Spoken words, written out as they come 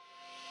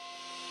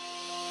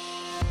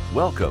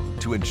Welcome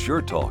to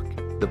Insure Talk,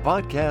 the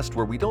podcast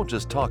where we don't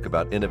just talk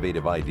about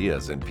innovative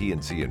ideas in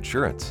P&C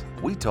insurance.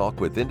 We talk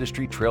with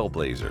industry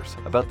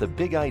trailblazers about the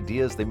big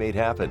ideas they made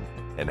happen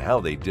and how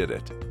they did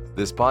it.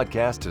 This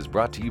podcast is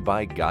brought to you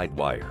by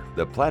Guidewire,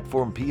 the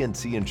platform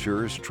P&C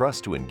insurers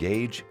trust to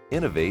engage,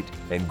 innovate,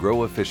 and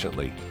grow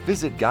efficiently.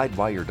 Visit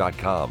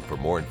guidewire.com for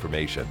more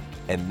information.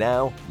 And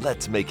now,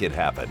 let's make it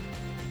happen.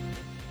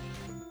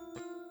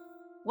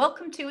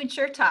 Welcome to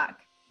Insure Talk.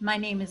 My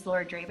name is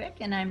Laura Drabick,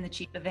 and I'm the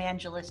Chief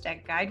Evangelist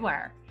at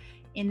Guidewire.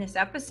 In this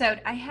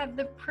episode, I have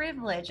the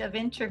privilege of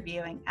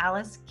interviewing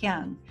Alice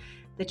Keung,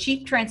 the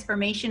Chief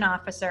Transformation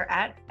Officer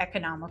at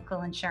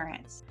Economical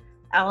Insurance.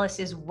 Alice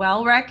is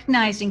well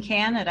recognized in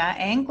Canada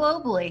and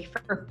globally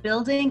for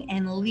building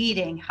and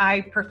leading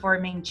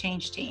high-performing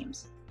change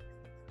teams.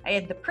 I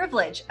had the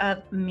privilege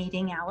of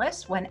meeting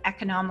Alice when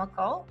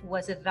Economical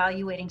was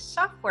evaluating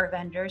software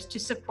vendors to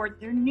support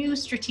their new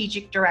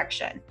strategic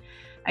direction.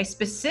 I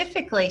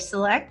specifically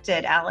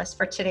selected Alice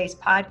for today's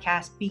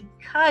podcast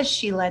because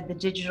she led the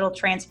digital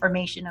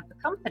transformation of the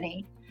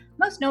company,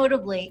 most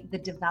notably the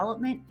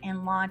development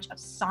and launch of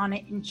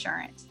Sonnet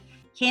Insurance,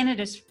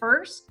 Canada's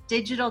first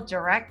digital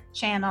direct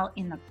channel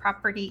in the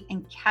property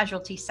and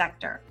casualty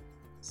sector.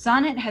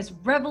 Sonnet has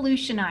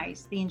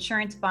revolutionized the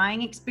insurance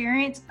buying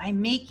experience by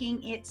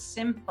making it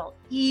simple,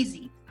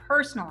 easy,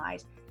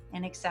 personalized,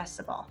 and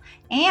accessible.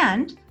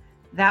 And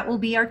that will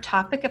be our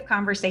topic of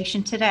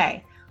conversation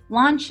today.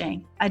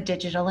 Launching a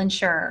digital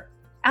insurer.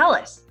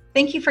 Alice,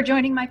 thank you for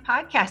joining my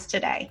podcast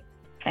today.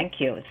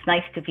 Thank you. It's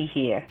nice to be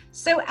here.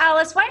 So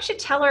Alice, why don't you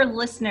tell our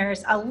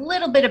listeners a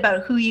little bit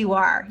about who you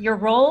are, your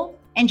role,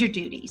 and your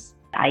duties?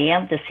 I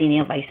am the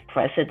Senior Vice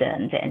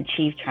President and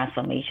Chief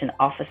Transformation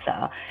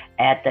Officer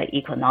at the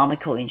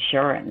Economical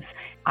Insurance.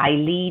 I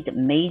lead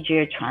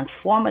major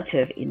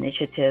transformative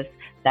initiatives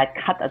that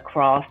cut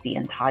across the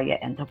entire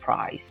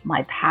enterprise.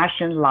 My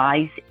passion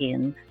lies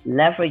in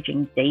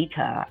leveraging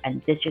data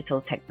and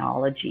digital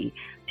technology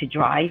to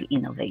drive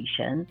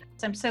innovation.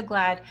 I'm so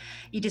glad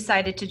you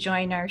decided to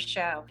join our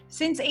show.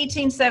 Since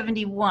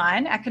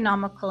 1871,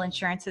 Economical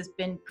Insurance has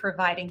been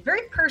providing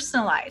very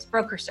personalized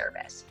broker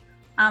service.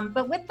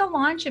 But with the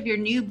launch of your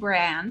new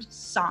brand,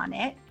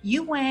 Sonnet,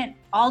 you went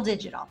all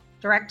digital,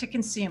 direct to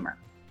consumer.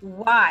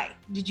 Why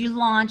did you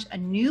launch a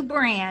new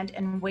brand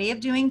and way of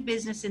doing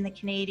business in the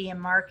Canadian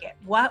market?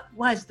 What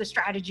was the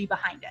strategy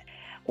behind it?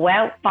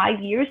 Well, 5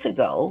 years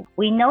ago,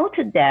 we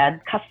noted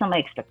that customer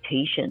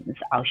expectations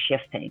are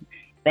shifting.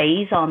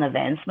 Based on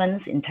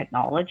advancements in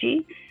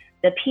technology,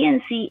 the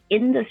P&C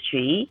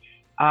industry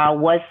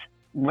was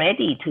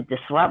ready to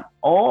disrupt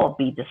or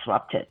be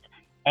disrupted,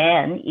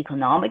 and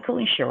Economical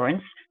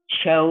Insurance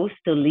chose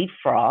to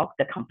leapfrog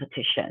the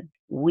competition.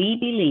 We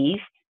believe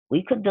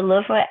we could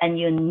deliver a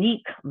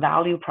unique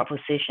value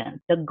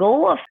proposition. The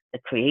goal of the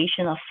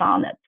creation of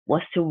Sonnet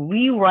was to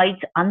rewrite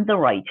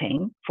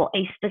underwriting for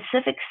a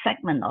specific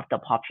segment of the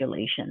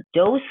population,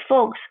 those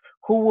folks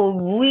who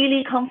were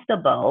really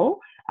comfortable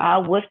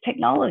with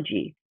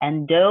technology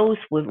and those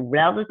with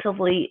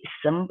relatively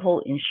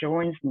simple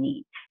insurance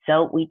needs.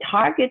 So we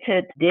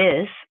targeted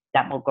this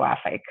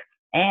demographic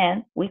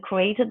and we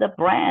created a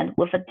brand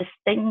with a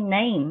distinct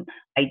name,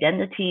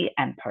 identity,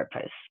 and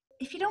purpose.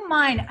 If you don't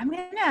mind, I'm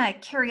going to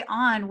carry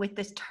on with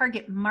this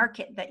target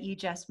market that you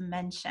just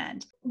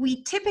mentioned.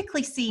 We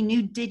typically see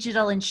new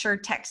digital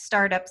insurtech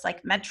startups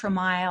like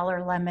Metromile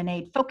or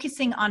Lemonade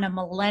focusing on a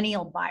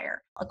millennial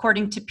buyer.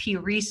 According to Pew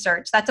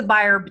Research, that's a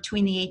buyer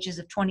between the ages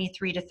of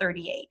 23 to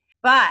 38.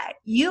 But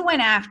you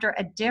went after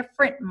a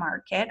different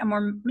market, a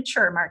more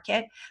mature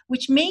market,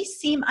 which may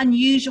seem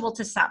unusual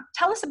to some.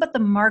 Tell us about the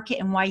market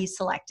and why you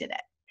selected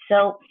it.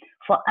 So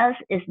for us,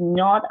 it's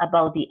not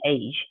about the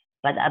age,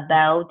 but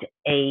about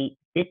a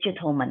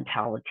digital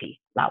mentality.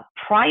 Now,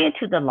 prior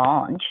to the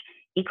launch,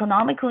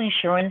 Economical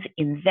Insurance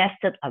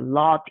invested a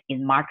lot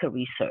in market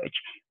research.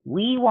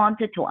 We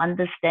wanted to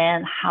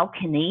understand how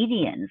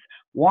Canadians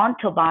want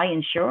to buy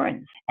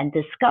insurance and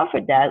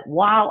discovered that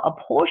while a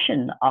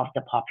portion of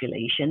the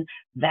population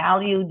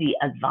value the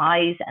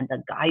advice and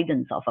the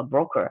guidance of a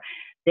broker,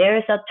 there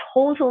is a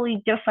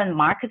totally different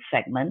market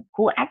segment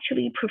who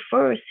actually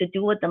prefers to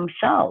do it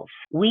themselves.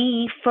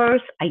 We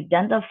first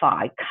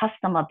identify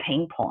customer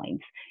pain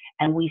points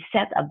and we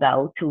set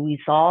about to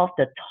resolve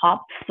the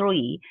top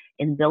 3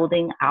 in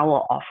building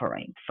our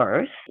offering.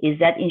 First is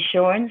that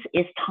insurance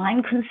is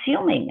time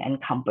consuming and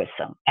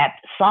cumbersome. At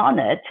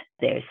Sonnet,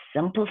 there's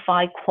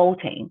simplified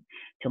quoting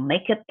to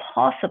make it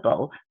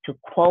possible to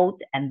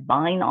quote and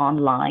bind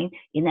online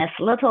in as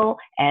little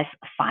as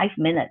 5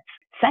 minutes.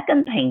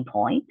 Second pain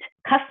point,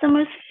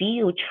 customers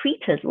feel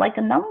treated like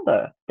a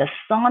number. The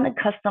Sonnet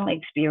customer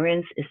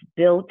experience is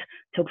built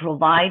to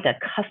provide a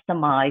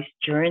customized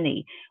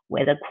journey,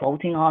 whether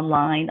quoting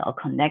online or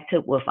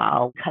connected with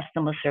our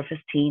customer service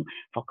team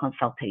for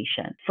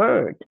consultation.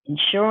 Third,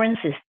 insurance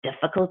is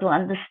difficult to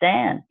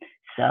understand.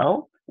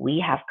 So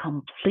we have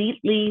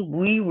completely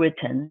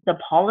rewritten the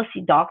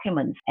policy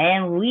documents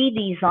and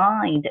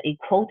redesigned a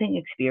quoting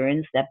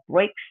experience that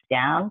breaks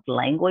down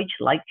language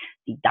like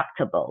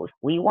deductibles.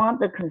 We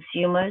want the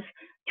consumers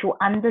to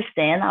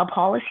understand our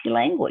policy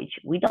language.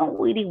 We don't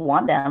really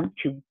want them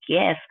to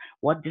guess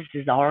what this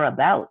is all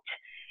about.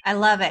 I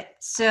love it.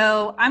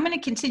 So I'm going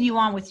to continue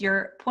on with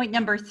your point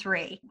number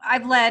 3.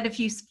 I've led a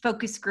few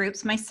focus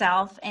groups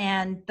myself,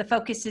 and the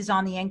focus is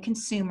on the end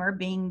consumer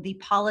being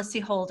the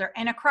policyholder,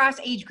 and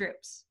across age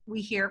groups. We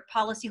hear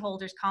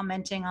policyholders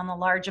commenting on the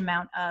large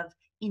amount of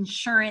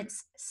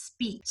insurance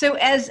speak. So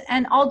as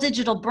an all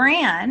digital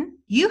brand,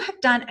 you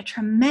have done a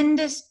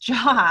tremendous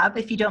job,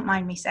 if you don't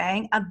mind me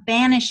saying, of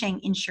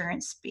banishing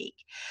insurance speak.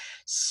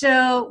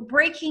 So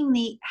breaking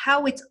the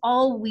how it's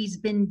always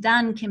been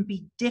done can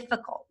be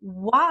difficult.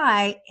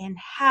 Why and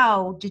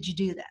how did you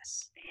do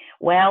this?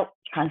 Well,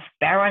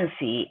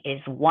 transparency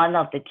is one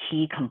of the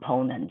key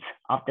components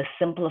of the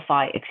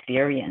simplified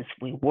experience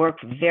we work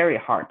very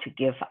hard to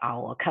give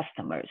our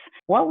customers.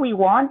 What we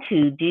want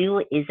to do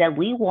is that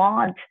we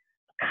want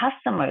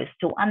customers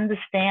to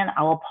understand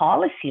our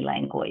policy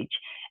language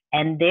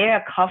and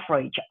their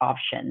coverage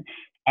option,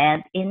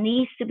 and it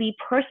needs to be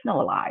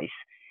personalized.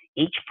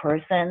 Each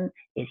person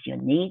is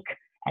unique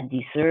and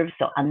deserves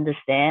to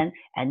understand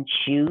and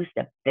choose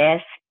the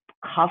best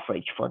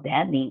coverage for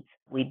their needs.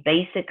 We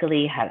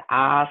basically have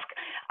asked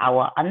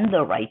our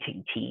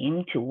underwriting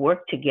team to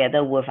work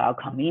together with our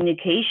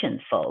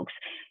communications folks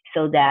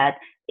so that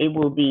it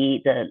will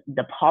be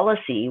the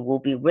policy will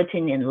be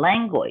written in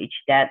language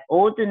that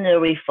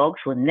ordinary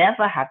folks who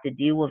never have to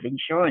deal with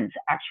insurance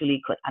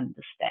actually could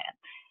understand.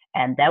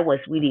 And that was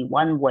really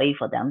one way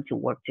for them to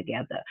work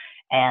together.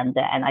 And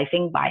I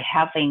think by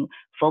having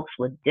folks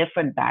with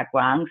different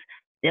backgrounds,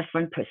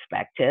 different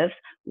perspectives,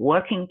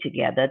 working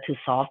together to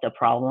solve the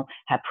problem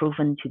have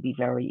proven to be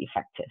very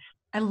effective.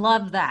 I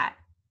love that.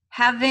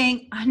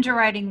 Having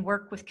underwriting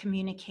work with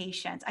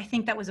communications. I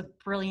think that was a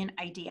brilliant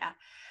idea.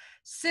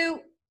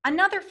 So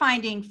another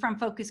finding from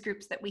focus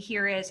groups that we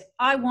hear is,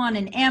 I want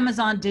an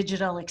Amazon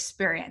digital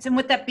experience. And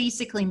what that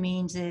basically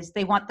means is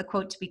they want the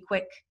quote to be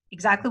quick,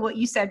 exactly what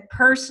you said,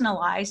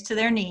 personalized to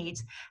their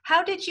needs.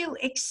 How did you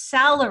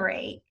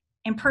accelerate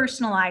and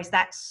personalize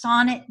that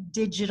Sonnet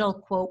digital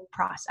quote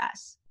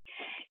process?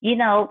 You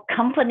know,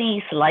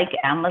 companies like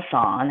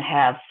Amazon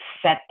have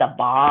set the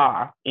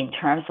bar in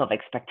terms of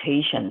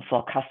expectation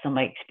for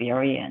customer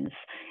experience.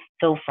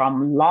 So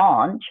from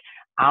launch,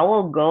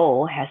 our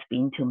goal has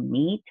been to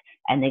meet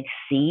and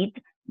exceed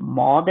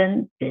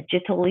modern,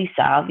 digitally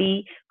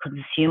savvy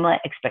consumer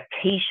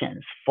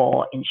expectations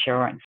for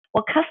insurance.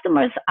 Well,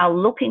 customers are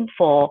looking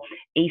for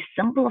a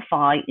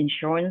simplified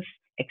insurance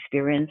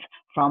experience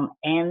from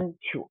end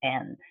to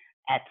end.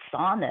 At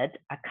Sonnet,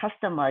 a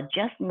customer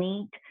just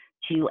needs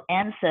to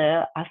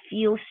answer a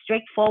few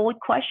straightforward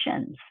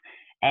questions,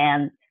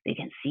 and they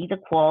can see the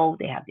quote.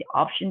 They have the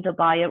option to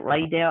buy it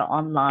right there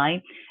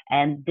online.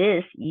 And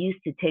this used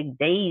to take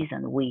days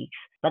and weeks,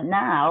 but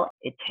now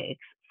it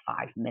takes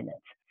 5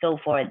 minutes. So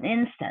for an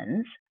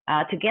instance,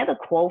 to get a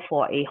quote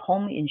for a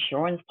home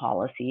insurance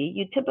policy,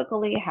 you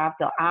typically have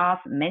to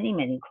ask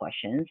many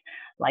questions,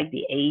 like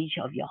the age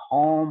of your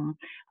home,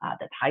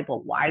 the type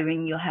of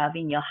wiring you have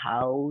in your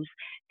house,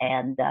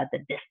 and the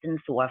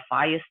distance to a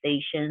fire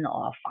station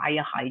or a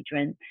fire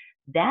hydrant.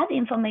 That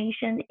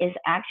information is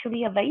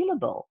actually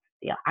available.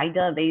 They are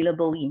either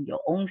available in your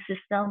own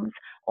systems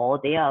or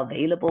they are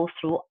available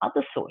through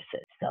other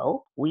sources.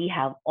 So we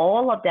have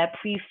all of that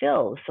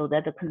pre-filled so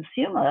that the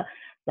consumer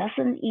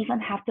doesn't even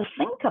have to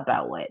think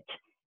about it.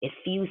 It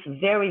feels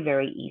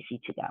very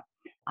easy to them.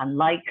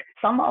 Unlike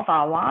some of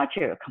our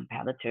larger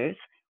competitors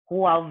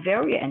who are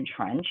very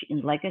entrenched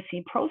in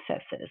legacy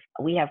processes,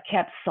 we have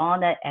kept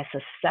Sonnet as a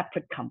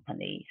separate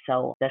company.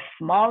 So the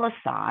smaller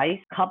size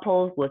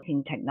coupled with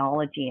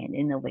technology and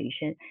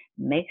innovation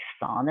makes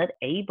Sonnet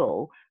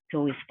able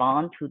to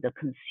respond to the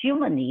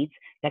consumer needs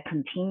that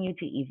continue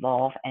to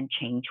evolve and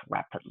change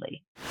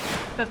rapidly.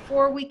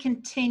 Before we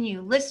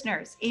continue,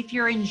 listeners, if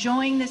you're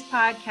enjoying this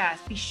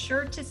podcast, be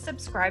sure to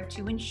subscribe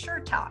to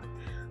InsurTalk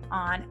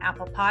on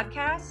Apple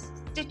Podcasts,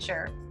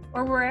 Stitcher,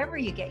 or wherever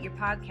you get your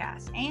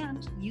podcasts.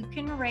 And you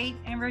can rate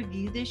and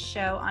review this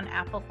show on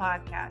Apple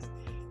Podcasts.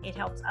 It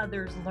helps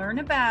others learn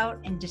about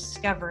and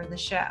discover the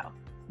show.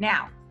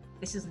 Now,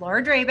 this is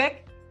Laura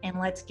Drabick, and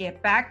let's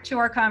get back to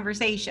our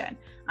conversation.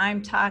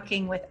 I'm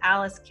talking with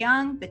Alice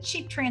Kyung, the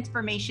Chief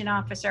Transformation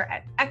Officer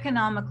at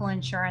Economical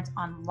Insurance,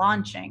 on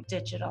launching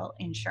digital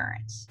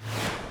insurance.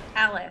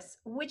 Alice,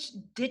 which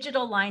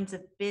digital lines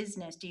of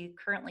business do you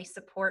currently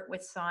support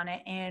with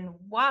Sonnet, and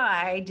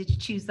why did you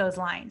choose those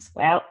lines?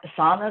 Well,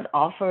 Sonnet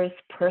offers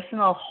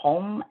personal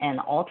home and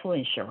auto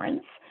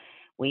insurance.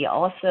 We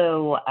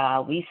also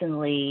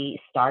recently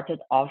started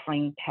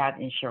offering pet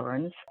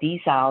insurance.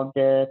 These are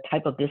the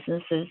type of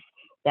businesses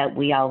that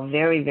we are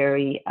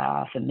very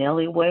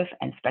familiar with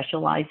and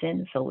specialize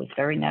in. So it's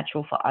very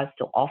natural for us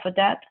to offer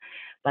that.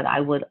 But I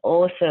would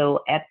also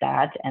add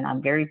that, and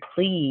I'm very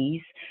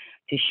pleased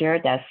to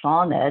share that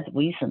Sonnet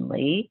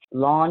recently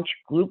launched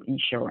group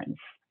insurance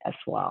as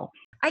well.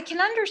 I can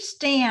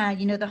understand,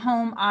 the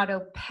home,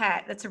 auto,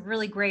 pet. That's a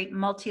really great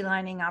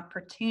multi-lining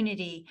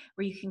opportunity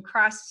where you can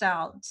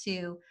cross-sell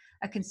to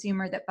a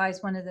consumer that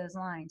buys one of those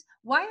lines.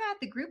 Why add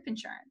the group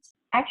insurance?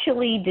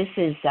 Actually, this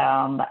is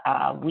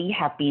we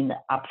have been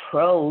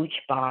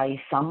approached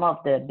by some of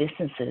the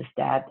businesses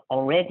that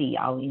already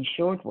are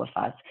insured with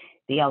us.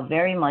 They are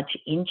very much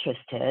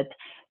interested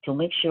to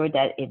make sure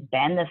that it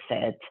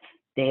benefits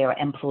their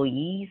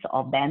employees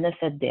or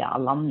benefit their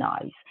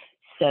alumni.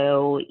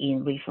 So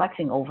in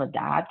reflecting over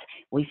that,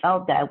 we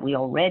felt that we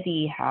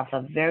already have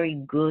a very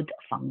good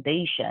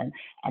foundation,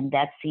 and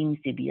that seems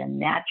to be a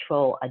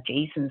natural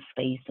adjacent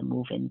space to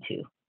move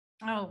into.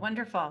 Oh,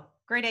 wonderful.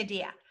 Great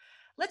idea.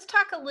 Let's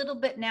talk a little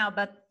bit now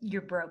about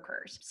your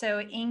brokers.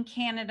 So in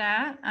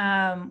Canada,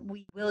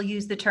 we will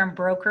use the term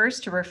brokers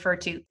to refer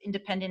to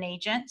independent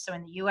agents. So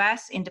in the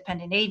US,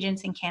 independent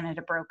agents, in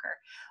Canada, broker.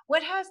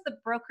 What has the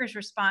broker's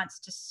response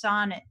to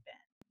Sonnet been?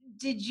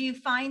 Did you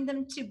find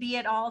them to be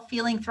at all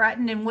feeling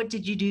threatened, and what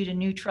did you do to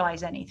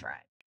neutralize any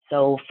threat?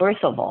 So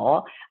first of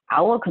all,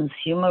 our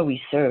consumer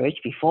research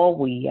before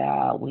we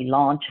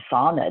launched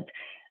Sonnet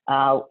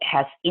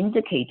has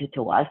indicated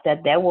to us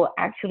that there were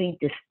actually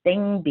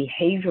distinct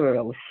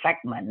behavioral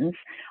segments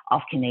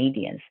of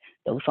Canadians.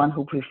 Those ones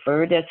who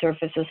prefer their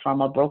services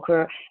from a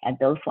broker and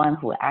those ones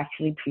who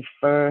actually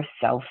prefer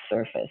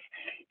self-service.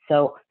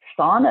 So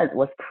Sonnet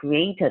was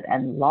created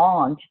and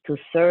launched to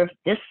serve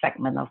this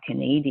segment of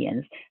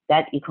Canadians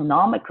that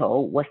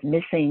Economical was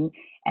missing.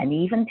 And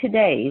even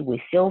today, we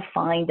still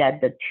find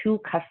that the two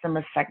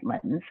customer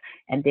segments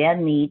and their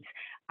needs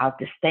are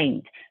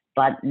distinct.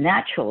 But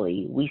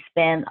naturally, we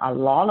spend a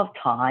lot of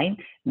time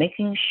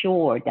making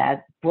sure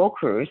that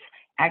brokers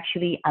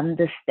actually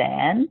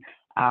understand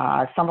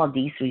some of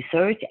these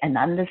research and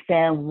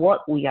understand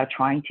what we are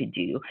trying to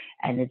do.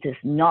 And it is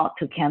not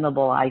to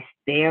cannibalize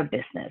their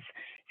business.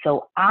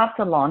 So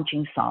after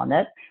launching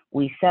Sonnet,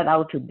 we set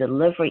out to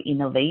deliver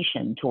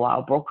innovation to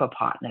our broker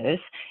partners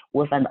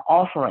with an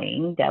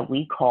offering that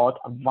we called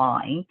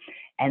Vine,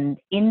 an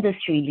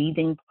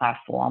industry-leading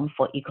platform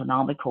for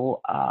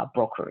Economical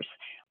brokers.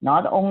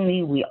 Not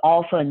only we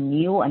offer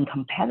new and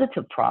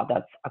competitive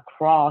products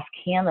across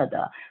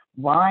Canada,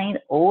 Vine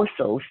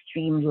also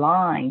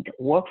streamlined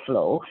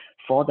workflow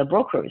for the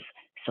brokers.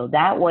 So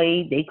that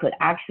way they could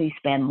actually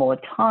spend more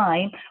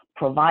time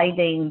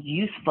providing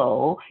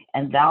useful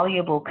and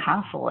valuable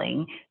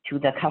counseling to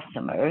the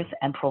customers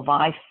and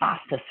provide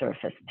faster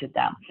service to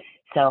them.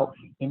 So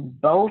in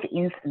both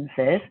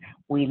instances,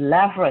 we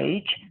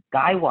leverage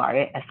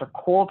Guidewire as a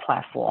core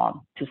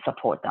platform to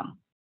support them.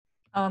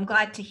 Oh, I'm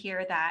glad to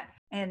hear that.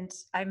 And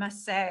I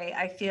must say,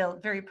 I feel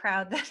very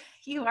proud that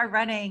you are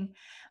running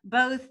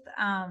both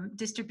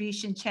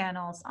distribution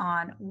channels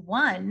on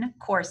one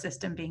core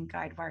system being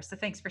Guidewire. So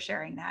thanks for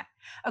sharing that.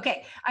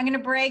 Okay, I'm going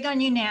to brag on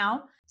you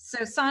now.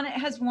 So Sonnet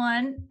has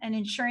won an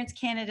Insurance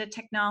Canada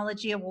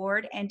Technology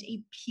Award and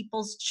a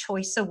People's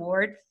Choice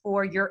Award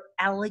for your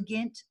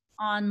elegant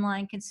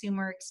online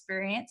consumer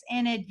experience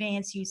and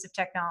advanced use of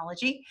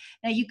technology.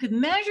 Now, you could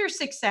measure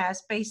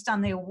success based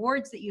on the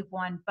awards that you've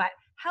won, but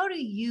how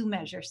do you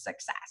measure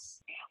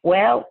success?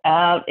 Well,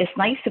 it's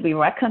nice to be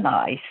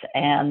recognized,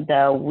 and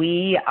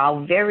we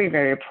are very,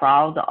 very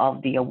proud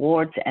of the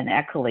awards and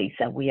accolades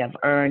that we have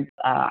earned.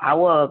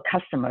 Our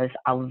customers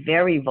are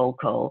very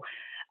vocal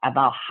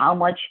about how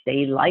much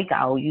they like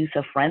our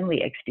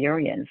user-friendly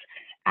experience.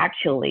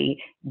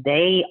 Actually,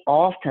 they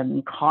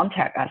often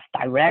contact us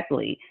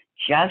directly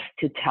just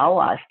to tell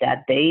us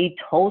that they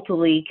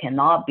totally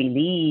cannot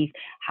believe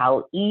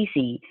how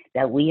easy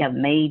that we have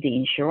made the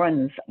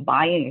insurance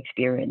buying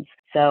experience.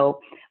 So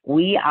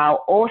we are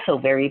also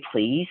very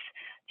pleased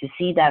to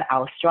see that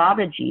our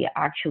strategy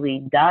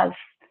actually does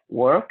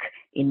work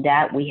in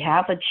that we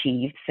have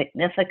achieved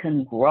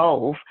significant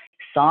growth.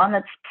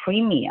 Sonnet's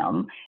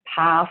premium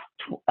passed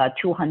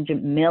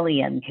 200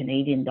 million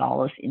Canadian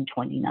dollars in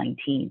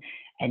 2019.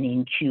 And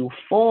in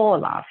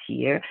Q4 last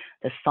year,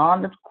 the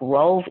Sonnet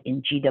growth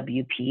in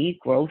GWP,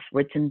 gross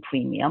written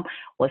premium,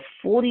 was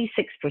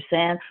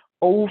 46%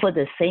 over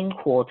the same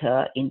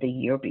quarter in the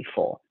year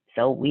before.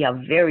 So we are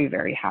very,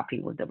 very happy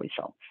with the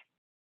results.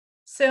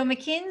 So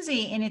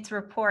McKinsey, in its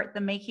report,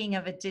 The Making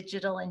of a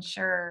Digital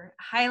Insurer,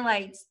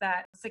 highlights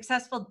that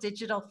successful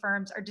digital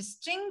firms are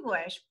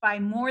distinguished by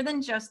more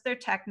than just their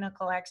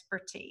technical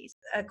expertise,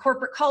 a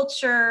corporate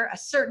culture, a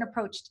certain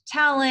approach to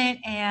talent,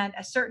 and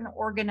a certain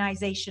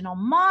organizational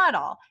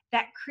model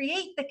that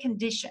create the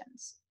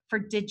conditions for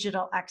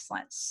digital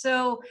excellence.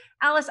 So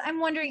Alice, I'm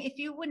wondering if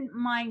you wouldn't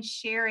mind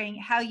sharing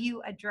how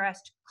you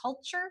addressed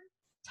culture,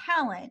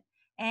 talent,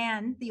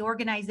 and the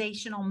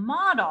organizational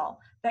model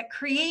that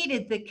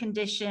created the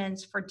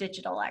conditions for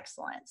digital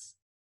excellence.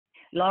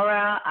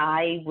 Laura,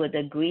 I would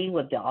agree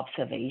with the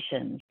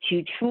observation.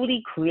 To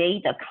truly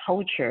create a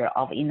culture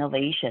of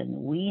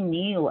innovation, we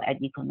knew at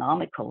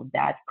Economical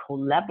that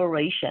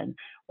collaboration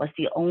was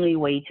the only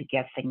way to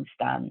get things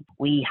done.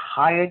 We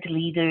hired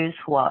leaders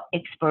who are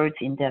experts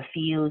in their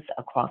fields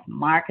across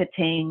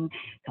marketing,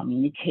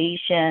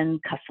 communication,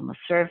 customer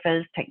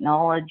service,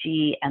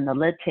 technology,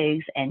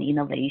 analytics, and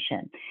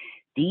innovation.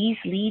 These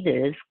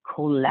leaders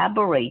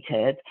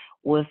collaborated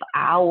with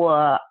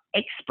our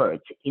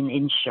experts in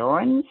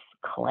insurance,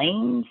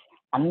 claims,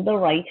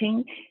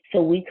 underwriting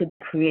so we could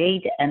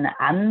create an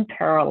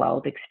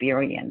unparalleled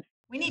experience.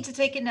 We need to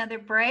take another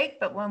break,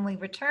 but when we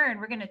return,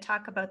 we're going to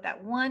talk about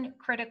that one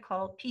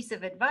critical piece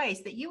of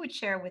advice that you would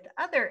share with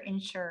other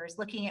insurers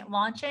looking at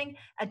launching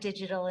a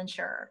digital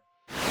insurer.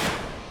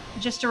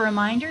 Just a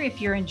reminder,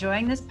 if you're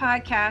enjoying this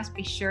podcast,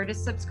 be sure to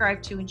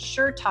subscribe to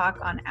Insure Talk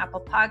on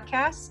Apple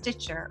Podcasts,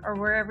 Stitcher, or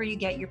wherever you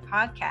get your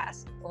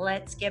podcasts.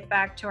 Let's get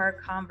back to our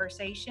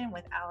conversation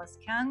with Alice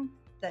Kyung,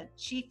 the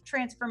Chief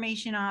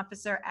Transformation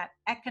Officer at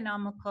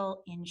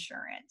Economical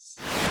Insurance.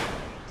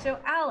 So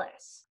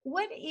Alice,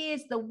 what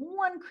is the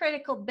one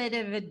critical bit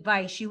of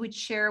advice you would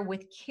share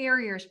with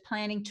carriers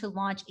planning to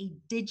launch a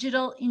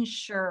digital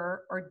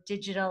insurer or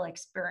digital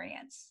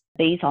experience?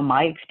 Based on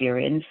my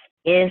experience,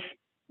 is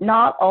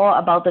not all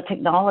about the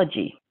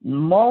technology.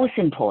 Most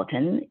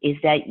important is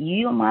that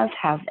you must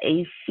have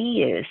a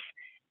fierce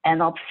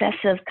and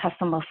obsessive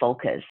customer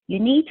focus. You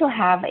need to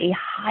have a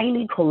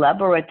highly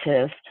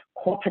collaborative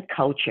corporate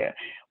culture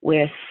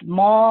where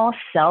small,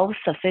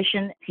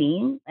 self-sufficient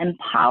team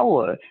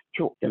empowered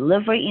to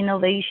deliver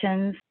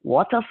innovations.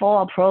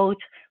 Waterfall approach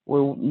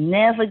will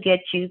never get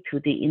you to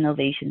the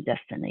innovation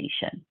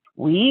destination.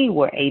 We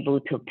were able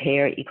to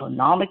pair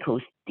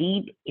Economical's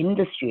deep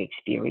industry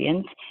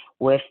experience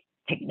with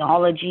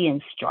technology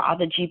and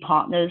strategy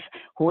partners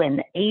who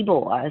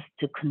enable us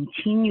to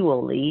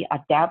continually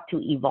adapt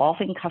to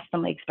evolving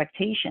customer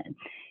expectations.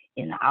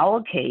 In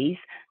our case,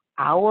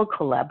 our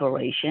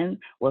collaboration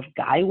with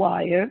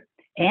Guidewire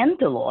and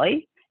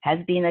Deloitte has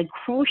been a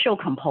crucial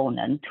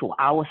component to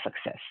our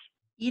success.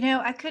 You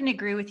know, I couldn't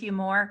agree with you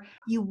more.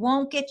 You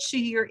won't get to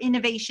your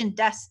innovation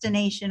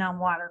destination on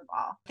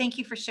Waterfall. Thank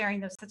you for sharing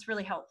those. That's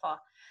really helpful.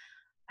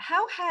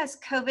 How has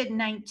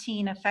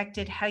COVID-19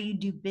 affected how you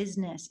do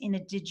business in a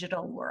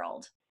digital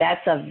world?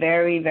 That's a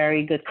very,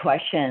 very good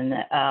question.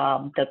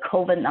 The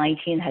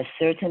COVID-19 has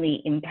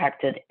certainly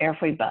impacted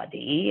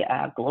everybody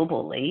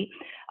globally.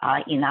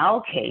 In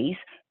our case,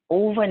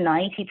 over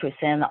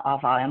 90%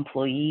 of our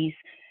employees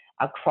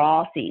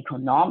across the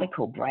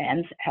Economical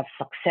brands have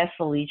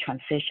successfully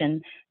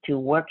transitioned to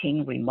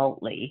working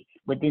remotely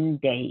within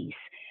days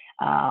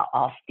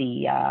of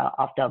the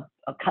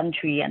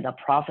country and the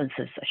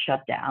provinces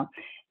shutdown.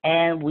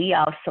 And we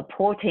are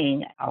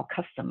supporting our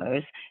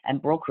customers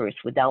and brokers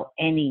without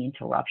any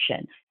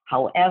interruption.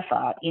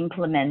 However,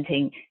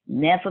 implementing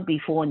never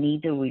before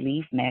needed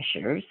relief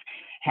measures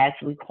has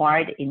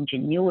required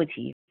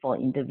ingenuity for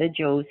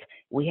individuals.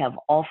 We have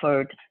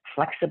offered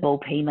flexible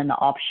payment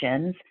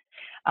options.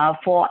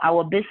 For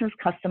our business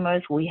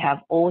customers, we have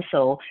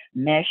also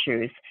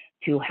measures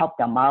to help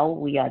them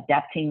out. We are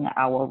adapting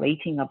our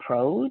rating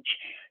approach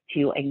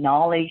to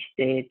acknowledge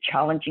the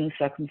challenging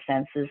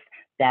circumstances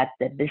that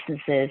the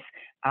businesses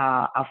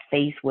are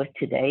faced with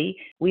today.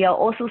 We are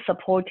also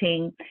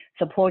supporting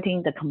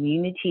the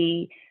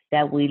community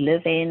that we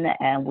live in,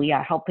 and we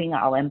are helping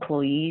our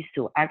employees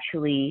to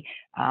actually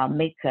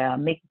make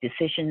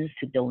decisions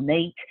to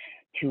donate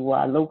to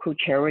local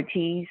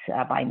charities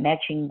by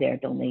matching their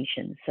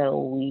donations. So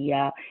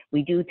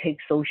we do take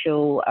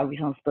social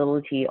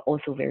responsibility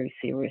also very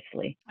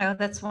seriously. Oh,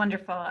 that's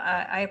wonderful.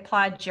 I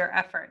applaud your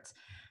efforts.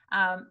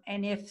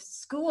 And if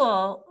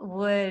school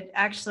would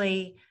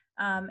actually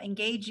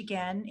engage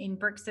again in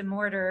bricks and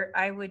mortar,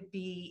 I would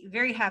be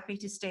very happy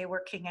to stay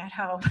working at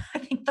home. I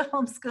think the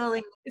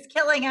homeschooling is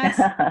killing us,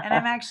 and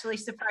I'm actually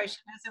surprised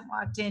she hasn't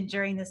walked in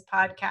during this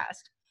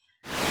podcast.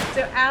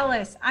 So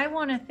Alice, I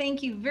want to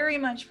thank you very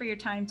much for your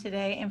time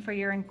today and for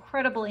your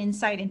incredible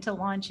insight into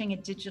launching a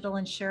digital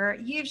insurer.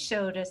 You've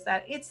showed us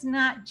that it's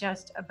not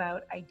just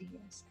about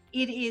ideas.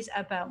 It is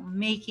about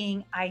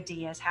making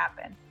ideas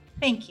happen.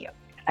 Thank you.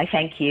 I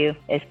thank you.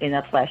 It's been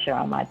a pleasure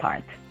on my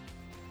part.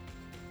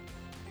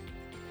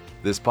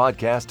 This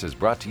podcast is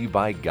brought to you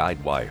by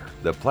Guidewire,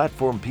 the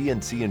platform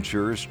P&C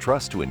insurers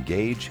trust to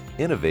engage,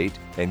 innovate,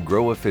 and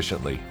grow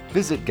efficiently.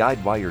 Visit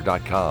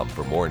guidewire.com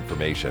for more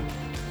information.